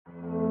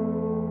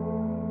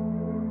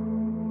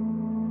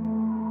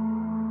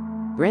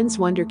Rennes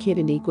wonderkid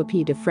and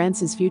Équipe de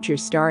France's future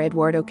star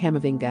Eduardo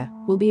Camavinga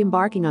will be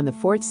embarking on the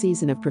fourth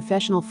season of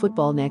professional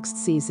football next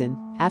season,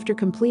 after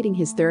completing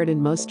his third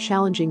and most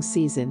challenging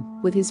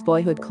season with his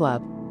boyhood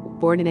club.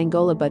 Born in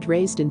Angola but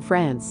raised in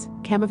France,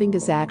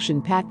 Camavinga's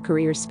action-packed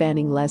career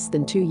spanning less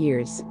than 2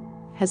 years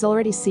has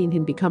already seen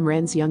him become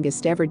Rennes'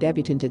 youngest ever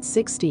debutant at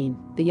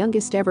 16, the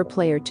youngest ever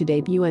player to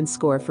debut and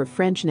score for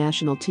French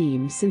national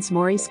team since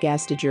Maurice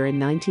Gastiger in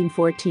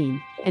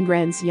 1914, and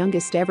Rennes'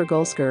 youngest ever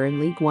goalscorer in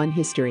Ligue 1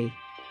 history.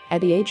 At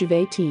the age of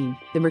 18,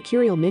 the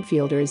mercurial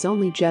midfielder is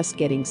only just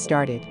getting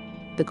started.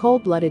 The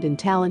cold-blooded and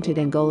talented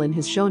Angolan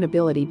has shown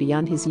ability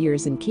beyond his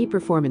years in key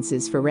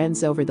performances for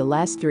Rennes over the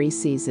last 3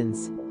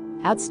 seasons.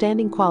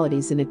 Outstanding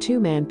qualities in a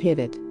 2-man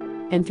pivot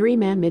and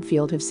 3-man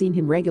midfield have seen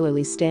him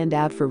regularly stand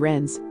out for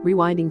Rennes.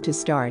 Rewinding to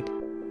start,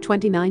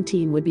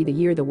 2019 would be the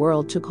year the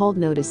world took hold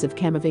notice of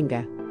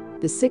Camavinga.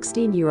 The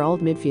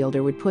 16-year-old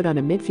midfielder would put on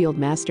a midfield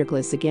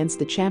masterclass against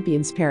the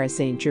champions Paris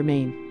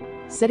Saint-Germain.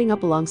 Setting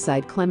up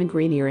alongside Clement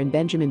Grenier and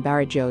Benjamin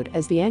Barajote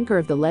as the anchor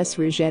of the Les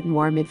Rouges et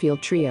Noirs midfield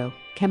trio,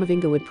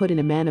 Camavinga would put in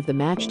a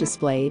man-of-the-match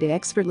display to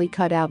expertly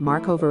cut out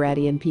Marco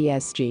Verratti and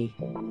PSG.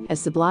 A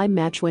sublime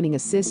match-winning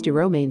assist to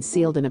Romain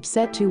sealed an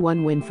upset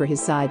 2-1 win for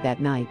his side that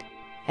night.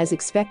 As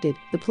expected,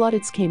 the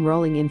plaudits came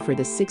rolling in for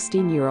the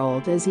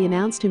 16-year-old as he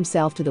announced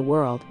himself to the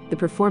world. The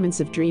performance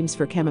of dreams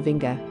for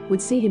Camavinga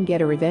would see him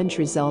get a revenge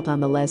result on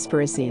the Les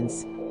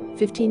Parisiens.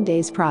 15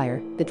 days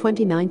prior, the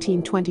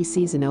 2019-20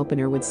 season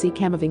opener would see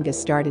Camavinga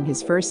start in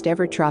his first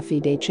ever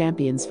Trophée des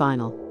Champions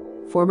final.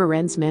 Former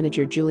Rennes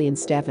manager Julien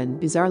Stéphan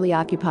bizarrely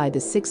occupied the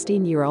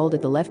 16-year-old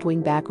at the left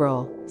wing-back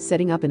role,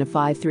 setting up in a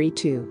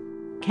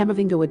 5-3-2.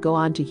 Camavinga would go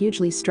on to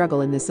hugely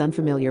struggle in this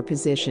unfamiliar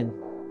position,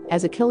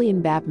 as a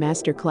Kylian Mbappé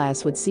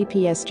masterclass would see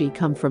PSG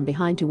come from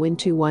behind to win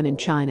 2-1 in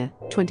China.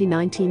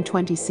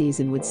 2019-20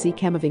 season would see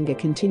Camavinga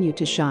continue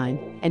to shine.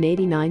 An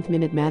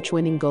 89th-minute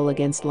match-winning goal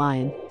against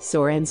Lyon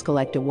saw Rennes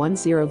collect a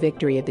 1-0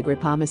 victory at the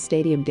Groupama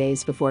Stadium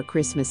days before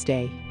Christmas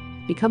Day.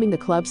 Becoming the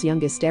club's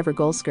youngest ever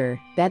goalscorer,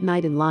 that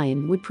night in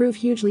Lyon would prove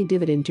hugely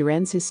dividend to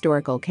Rennes'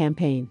 historical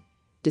campaign.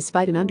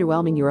 Despite an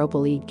underwhelming Europa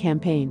League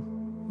campaign,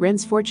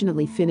 Rennes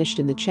fortunately finished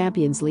in the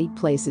Champions League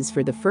places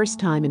for the first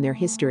time in their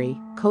history.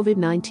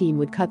 COVID-19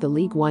 would cut the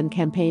Ligue 1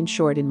 campaign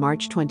short in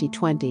March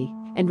 2020,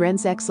 and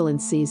Rennes'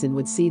 excellent season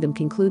would see them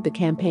conclude the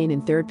campaign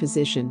in third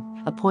position,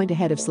 a point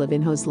ahead of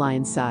Slavinho's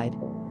Lions side.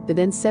 The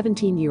then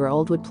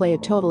 17-year-old would play a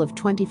total of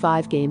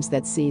 25 games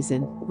that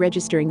season,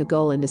 registering a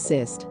goal and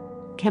assist.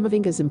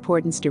 Camavinga's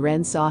importance to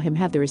Rennes saw him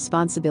have the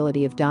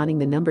responsibility of donning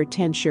the number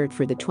 10 shirt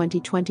for the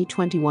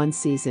 2020-21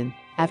 season,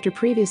 after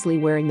previously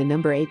wearing the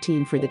number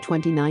 18 for the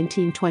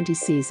 2019-20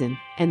 season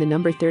and the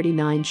number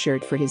 39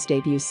 shirt for his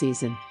debut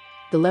season.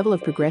 The level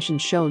of progression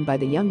shown by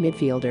the young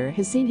midfielder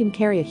has seen him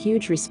carry a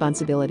huge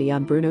responsibility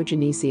on Bruno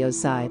Genesio's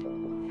side.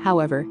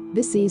 However,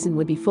 this season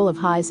would be full of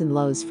highs and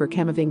lows for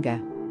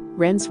Camavinga.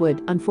 Rennes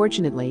would,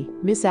 unfortunately,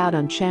 miss out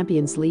on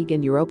Champions League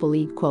and Europa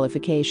League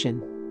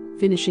qualification,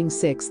 finishing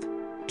 6th.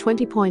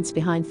 20 points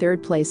behind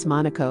third-place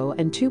Monaco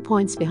and 2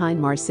 points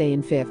behind Marseille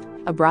in 5th.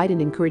 A bright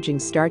and encouraging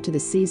start to the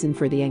season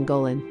for the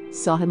Angolan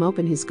saw him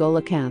open his goal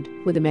account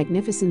with a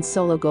magnificent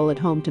solo goal at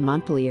home to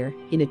Montpellier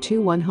in a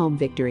 2-1 home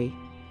victory.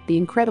 The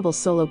incredible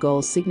solo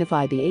goal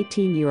signified the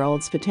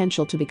 18-year-old's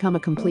potential to become a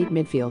complete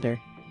midfielder.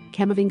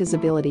 Camavinga's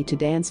ability to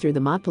dance through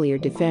the Montpellier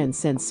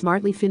defense and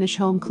smartly finish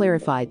home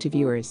clarified to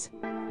viewers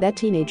that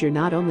teenager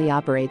not only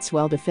operates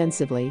well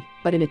defensively,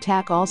 but in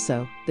attack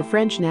also. The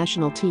French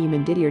national team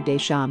and Didier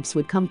Deschamps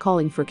would come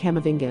calling for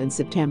Camavinga in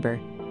September.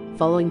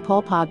 Following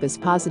Paul Pogba's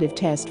positive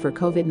test for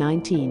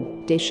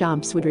COVID-19,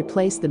 Deschamps would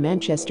replace the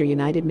Manchester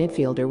United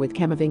midfielder with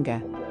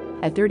Camavinga.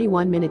 A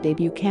 31-minute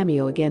debut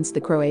cameo against the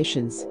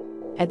Croatians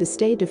at the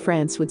Stade de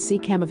France would see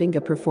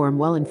Camavinga perform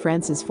well in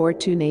France's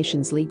 4-2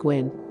 Nations League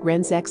win.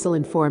 Rennes'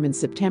 excellent form in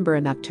September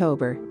and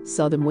October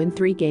saw them win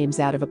 3 games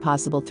out of a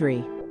possible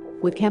 3.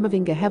 With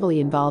Camavinga heavily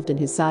involved in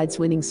his side's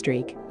winning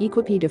streak,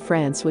 Équipe de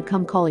France would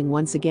come calling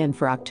once again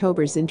for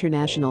October's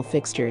international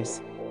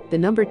fixtures. The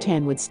number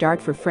 10 would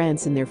start for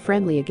France in their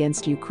friendly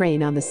against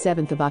Ukraine on the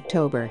 7th of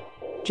October.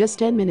 Just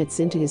 10 minutes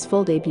into his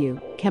full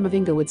debut,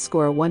 Camavinga would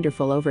score a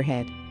wonderful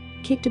overhead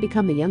kick to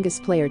become the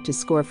youngest player to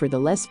score for the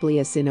Les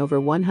Bleus in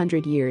over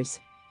 100 years.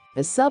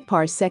 A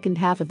subpar second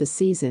half of the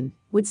season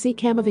would see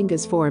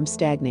Camavinga's form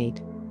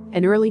stagnate.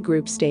 An early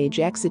group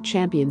stage exit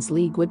Champions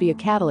League would be a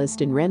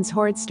catalyst in Rennes'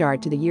 horrid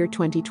start to the year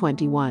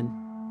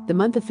 2021. The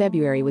month of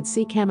February would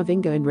see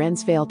Camavinga and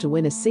Rennes fail to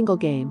win a single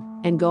game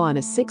and go on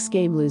a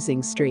 6-game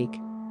losing streak.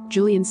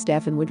 Julien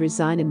Stéphan would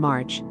resign in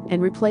March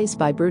and replaced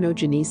by Bruno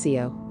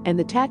Genesio, and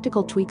the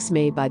tactical tweaks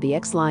made by the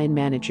ex-Lion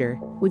manager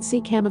would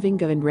see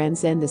Camavinga and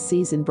Rennes end the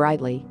season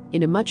brightly,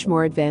 in a much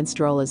more advanced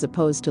role as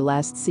opposed to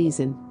last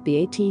season.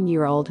 The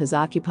 18-year-old has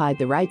occupied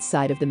the right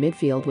side of the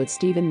midfield with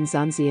Steven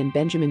Nzonzi and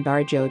Benjamin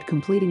Barajote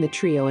completing the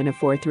trio in a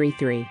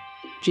 4-3-3.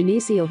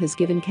 Genesio has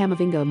given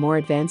Camavinga a more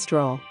advanced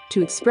role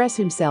to express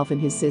himself in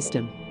his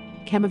system.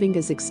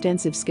 Camavinga's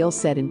extensive skill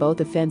set in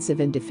both offensive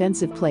and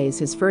defensive plays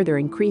has further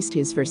increased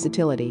his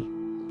versatility.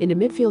 In a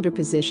midfielder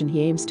position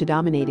he aims to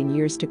dominate in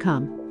years to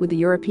come, with the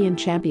European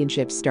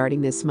Championships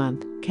starting this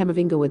month.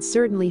 Camavinga would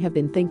certainly have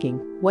been thinking,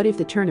 what if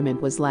the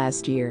tournament was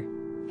last year?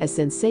 A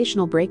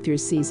sensational breakthrough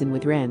season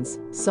with Rennes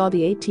saw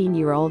the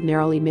 18-year-old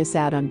narrowly miss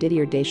out on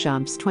Didier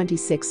Deschamps'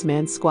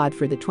 26-man squad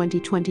for the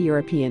 2020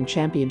 European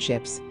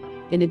Championships.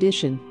 In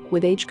addition,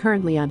 with age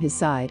currently on his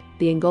side,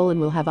 the Angolan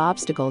will have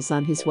obstacles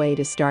on his way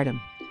to stardom.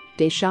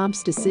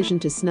 Deschamps' decision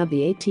to snub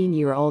the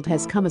 18-year-old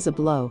has come as a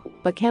blow,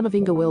 but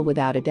Camavinga will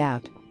without a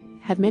doubt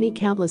have many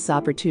countless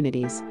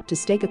opportunities to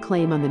stake a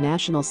claim on the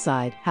national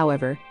side.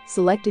 However,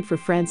 selected for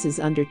France's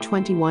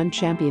under-21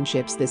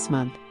 championships this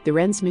month, the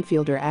Rennes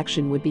midfielder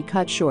action would be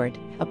cut short.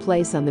 A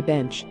place on the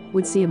bench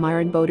would see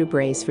Myron Bodou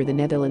brace for the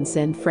Netherlands,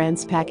 send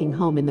France packing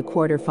home in the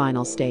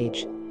quarter-final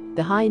stage.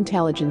 The high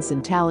intelligence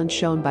and talent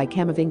shown by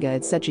Camavinga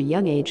at such a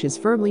young age has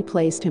firmly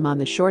placed him on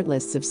the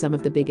shortlists of some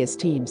of the biggest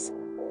teams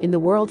in the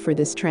world for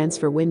this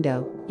transfer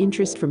window.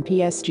 Interest from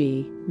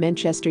PSG,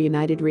 Manchester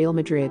United, Real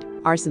Madrid,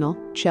 Arsenal,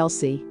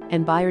 Chelsea,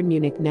 and Bayern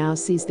Munich now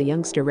sees the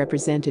youngster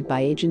represented by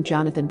agent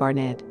Jonathan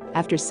Barnett,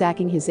 after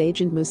sacking his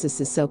agent Moussa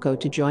Sissoko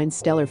to join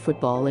Stellar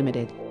Football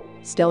Limited.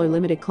 Stellar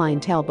Limited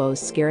clientele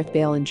boasts Gareth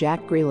Bale and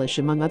Jack Grealish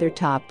among other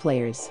top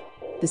players.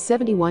 The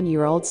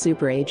 71-year-old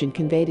super agent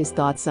conveyed his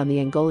thoughts on the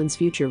Angolan's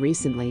future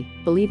recently.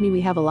 Believe me,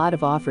 we have a lot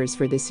of offers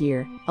for this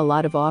year, a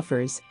lot of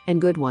offers,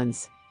 and good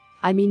ones.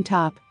 I mean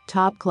top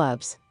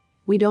clubs.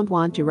 We don't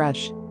want to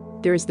rush.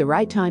 There is the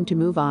right time to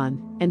move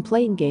on, and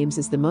playing games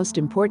is the most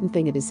important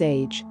thing at his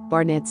age,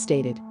 Barnett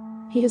stated.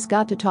 He has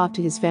got to talk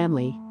to his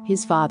family,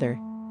 his father.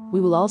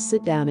 We will all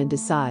sit down and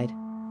decide.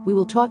 We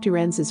will talk to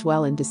Rennes as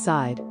well and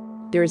decide.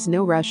 There is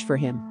no rush for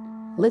him.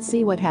 Let's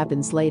see what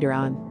happens later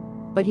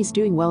on. But he's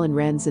doing well in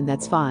Rennes and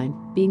that's fine,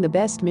 being the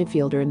best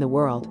midfielder in the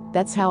world.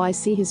 That's how I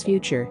see his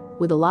future,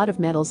 with a lot of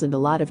medals and a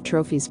lot of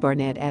trophies,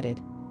 Barnett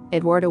added.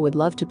 Eduardo would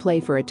love to play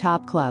for a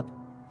top club.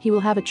 He will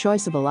have a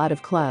choice of a lot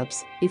of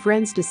clubs if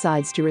Rennes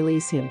decides to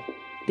release him.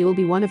 They will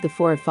be one of the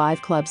 4 or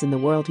 5 clubs in the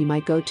world he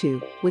might go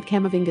to, with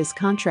Camavinga's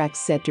contract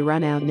set to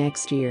run out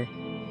next year.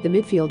 The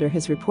midfielder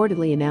has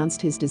reportedly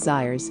announced his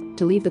desires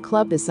to leave the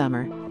club this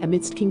summer,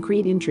 amidst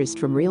concrete interest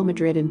from Real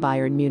Madrid and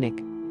Bayern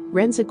Munich.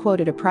 Rennes had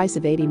quoted a price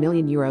of €80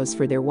 million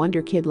for their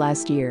wonder kid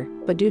last year,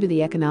 but due to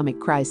the economic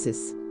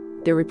crisis,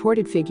 their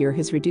reported figure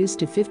has reduced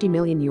to €50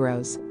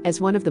 million. As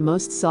one of the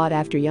most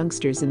sought-after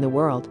youngsters in the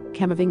world,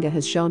 Camavinga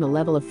has shown a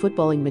level of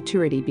footballing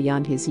maturity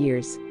beyond his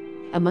years.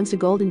 Amongst a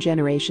golden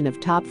generation of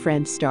top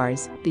French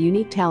stars, the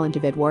unique talent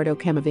of Eduardo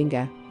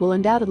Camavinga will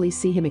undoubtedly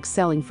see him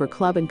excelling for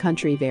club and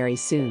country very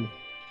soon.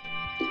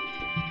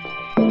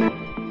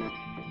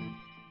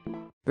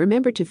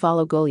 Remember to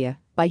follow Golia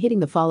by hitting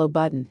the follow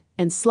button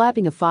and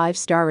slapping a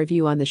 5-star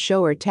review on the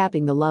show or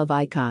tapping the love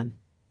icon.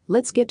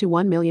 Let's get to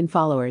 1 million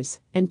followers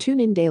and tune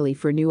in daily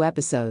for new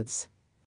episodes.